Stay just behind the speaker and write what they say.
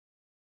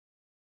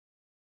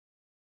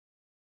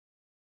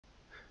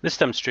This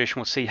demonstration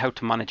will see how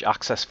to manage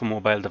access for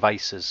mobile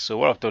devices. So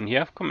what I've done here,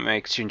 I've come to my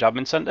Exchange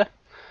Admin Center,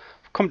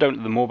 I've come down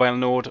to the mobile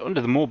node.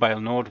 Under the mobile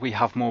node we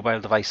have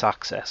mobile device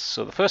access.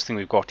 So the first thing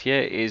we've got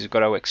here is we've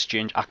got our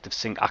Exchange Active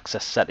Sync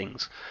access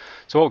settings.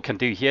 So what we can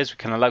do here is we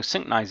can allow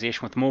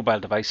synchronization with mobile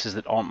devices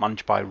that aren't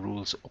managed by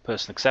rules or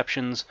personal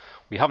exceptions.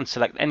 We haven't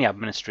selected any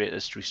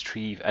administrators to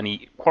retrieve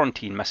any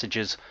quarantine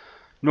messages.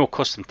 No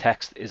custom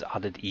text is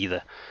added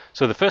either.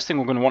 So the first thing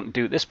we're going to want to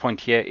do at this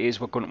point here is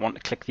we're going to want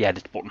to click the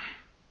edit button.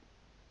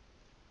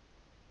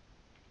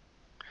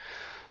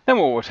 Then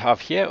what we'll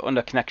have here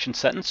under connection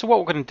settings, so what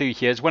we're going to do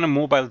here is when a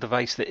mobile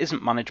device that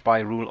isn't managed by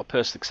a rule or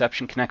personal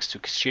exception connects to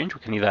Exchange,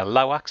 we can either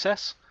allow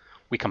access,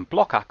 we can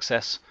block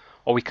access,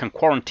 or we can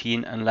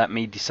quarantine and let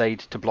me decide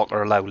to block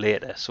or allow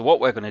later. So what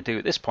we're going to do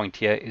at this point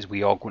here is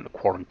we are going to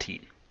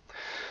quarantine.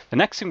 The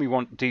next thing we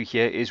want to do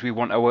here is we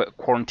want our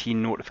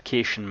quarantine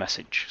notification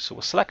message. So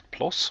we'll select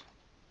plus,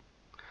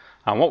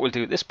 and what we'll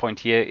do at this point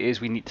here is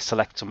we need to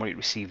select somebody to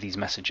receive these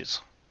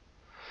messages.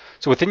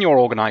 So within your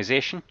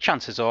organization,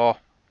 chances are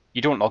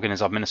you don't log in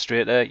as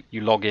administrator,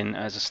 you log in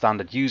as a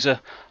standard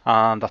user,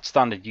 and that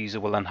standard user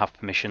will then have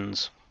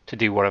permissions to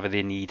do whatever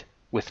they need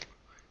with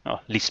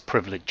least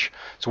privilege.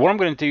 So what I'm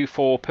going to do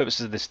for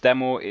purposes of this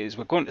demo is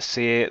we're going to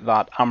say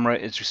that AMRA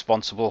is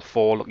responsible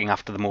for looking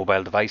after the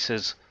mobile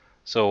devices.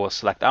 So we'll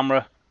select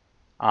AMRA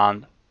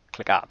and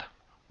click add.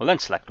 We'll then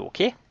select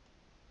OK.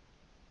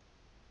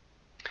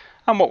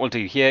 And what we'll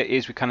do here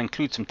is we can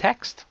include some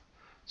text.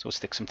 So we'll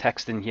stick some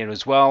text in here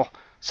as well.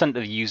 Send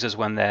to the users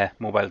when their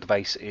mobile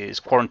device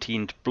is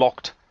quarantined,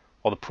 blocked,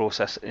 or the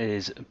process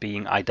is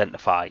being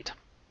identified.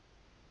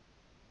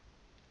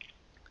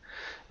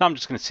 Now I'm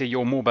just going to say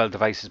your mobile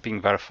device is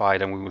being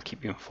verified and we will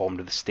keep you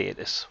informed of the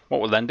status. What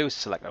we'll then do is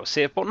select our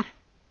save button.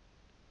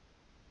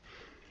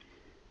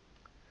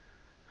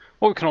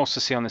 What we can also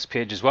see on this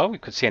page as well, we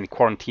could see any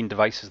quarantine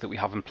devices that we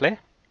have in play.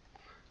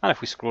 And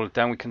if we scroll it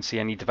down, we can see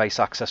any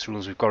device access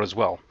rules we've got as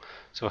well.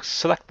 So I'll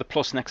select the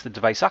plus next to the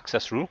device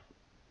access rule.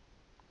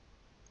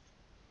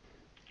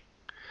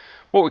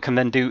 What we can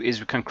then do is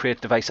we can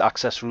create device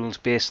access rules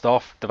based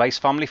off device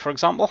family, for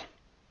example.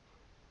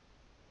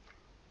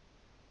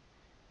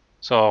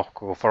 So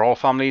go for all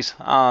families,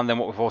 and then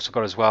what we've also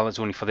got as well is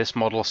only for this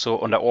model. So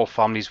under all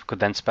families we could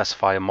then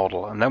specify a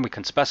model, and then we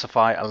can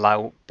specify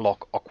allow,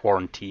 block or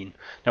quarantine.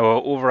 Now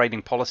our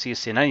overriding policy is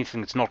saying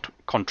anything that's not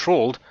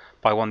controlled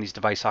by one of these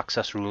device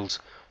access rules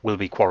will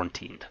be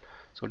quarantined.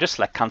 So we'll just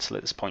select cancel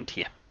at this point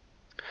here.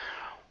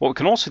 What we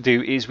can also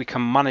do is we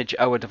can manage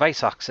our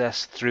device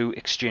access through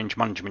Exchange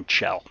Management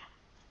Shell.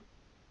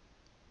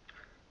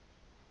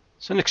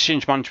 So in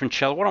Exchange Management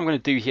Shell, what I'm going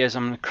to do here is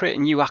I'm going to create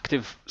a new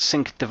active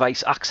sync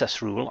device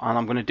access rule, and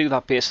I'm going to do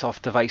that based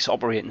off device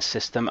operating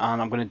system,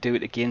 and I'm going to do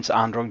it against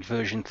Android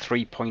version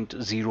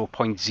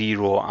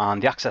 3.0.0,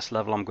 and the access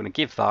level I'm going to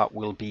give that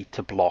will be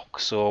to block.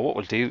 So what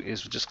we'll do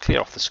is we'll just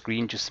clear off the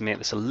screen just to make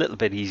this a little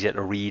bit easier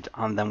to read,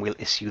 and then we'll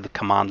issue the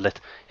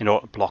commandlet in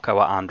order to block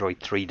our Android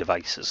 3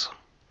 devices.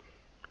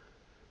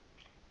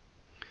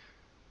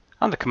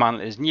 And the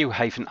command is new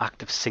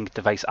 -active sync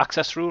device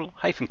access rule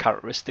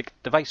 -characteristic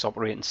device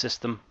operating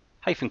system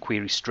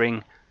 -query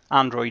string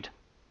Android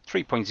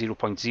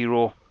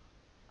 3.0.0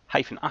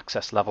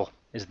 -access level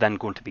is then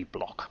going to be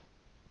block.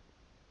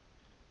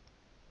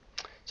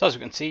 So as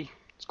we can see,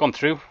 it's gone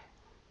through,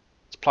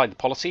 it's applied the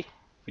policy.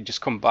 If we just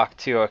come back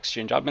to our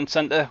Exchange Admin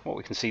Center, what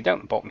we can see down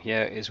at the bottom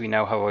here is we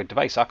now have our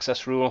device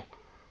access rule.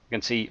 You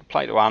can see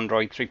apply to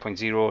Android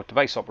 3.0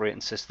 device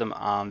operating system,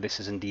 and this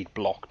is indeed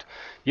blocked.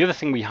 The other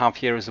thing we have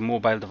here is a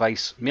mobile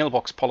device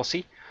mailbox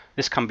policy.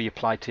 This can be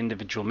applied to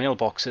individual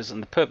mailboxes,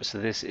 and the purpose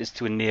of this is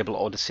to enable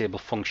or disable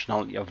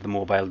functionality of the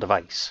mobile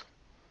device.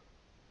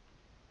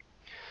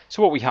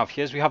 So what we have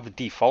here is we have the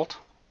default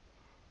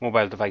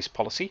mobile device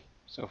policy.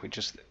 So if we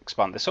just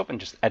expand this up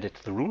and just edit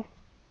the rule.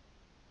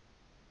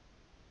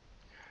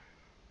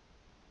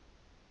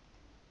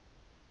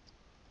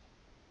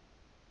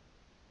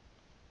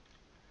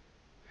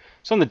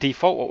 So on the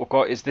default, what we've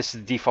got is this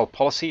is the default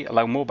policy,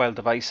 allow mobile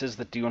devices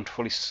that don't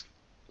fully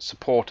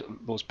support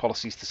those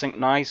policies to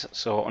synchronize.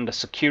 So under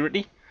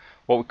security,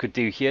 what we could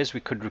do here is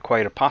we could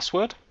require a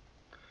password.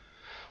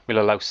 We'll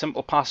allow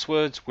simple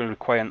passwords, we'll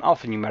require an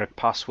alphanumeric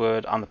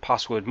password, and the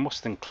password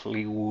must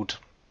include,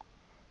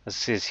 as it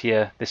says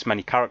here, this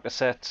many character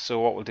sets. So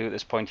what we'll do at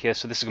this point here,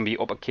 so this is going to be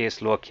uppercase,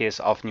 lowercase,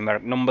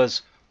 alphanumeric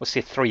numbers. We'll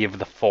say 3 of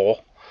the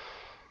 4.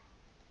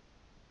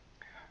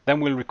 Then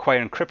we'll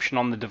require encryption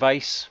on the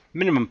device.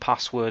 Minimum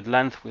password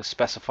length, we'll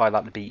specify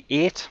that to be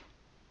 8.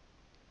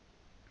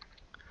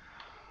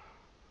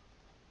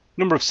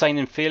 Number of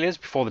sign-in failures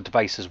before the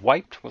device is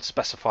wiped, we'll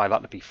specify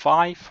that to be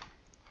 5.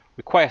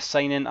 Require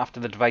sign-in after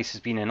the device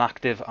has been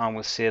inactive, and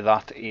we'll say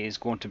that is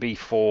going to be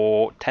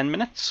for 10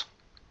 minutes.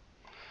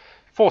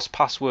 Forced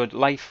password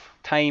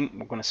lifetime,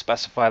 we're going to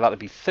specify that to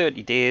be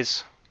 30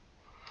 days.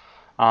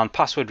 And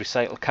password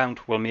recital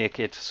count, we'll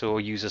make it so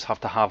users have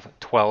to have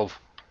 12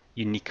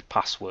 unique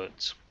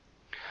passwords.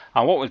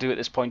 And what we'll do at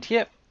this point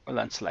here, we'll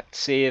then select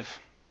save,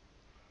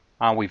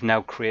 and we've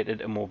now created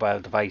a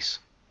mobile device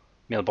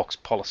mailbox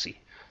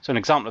policy. So an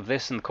example of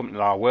this, in the company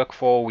that I work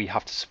for, we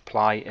have to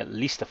supply at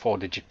least a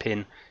 4-digit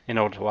PIN in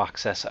order to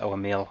access our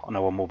mail on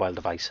our mobile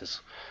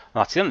devices. And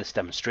that's the end of this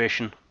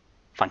demonstration.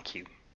 Thank you.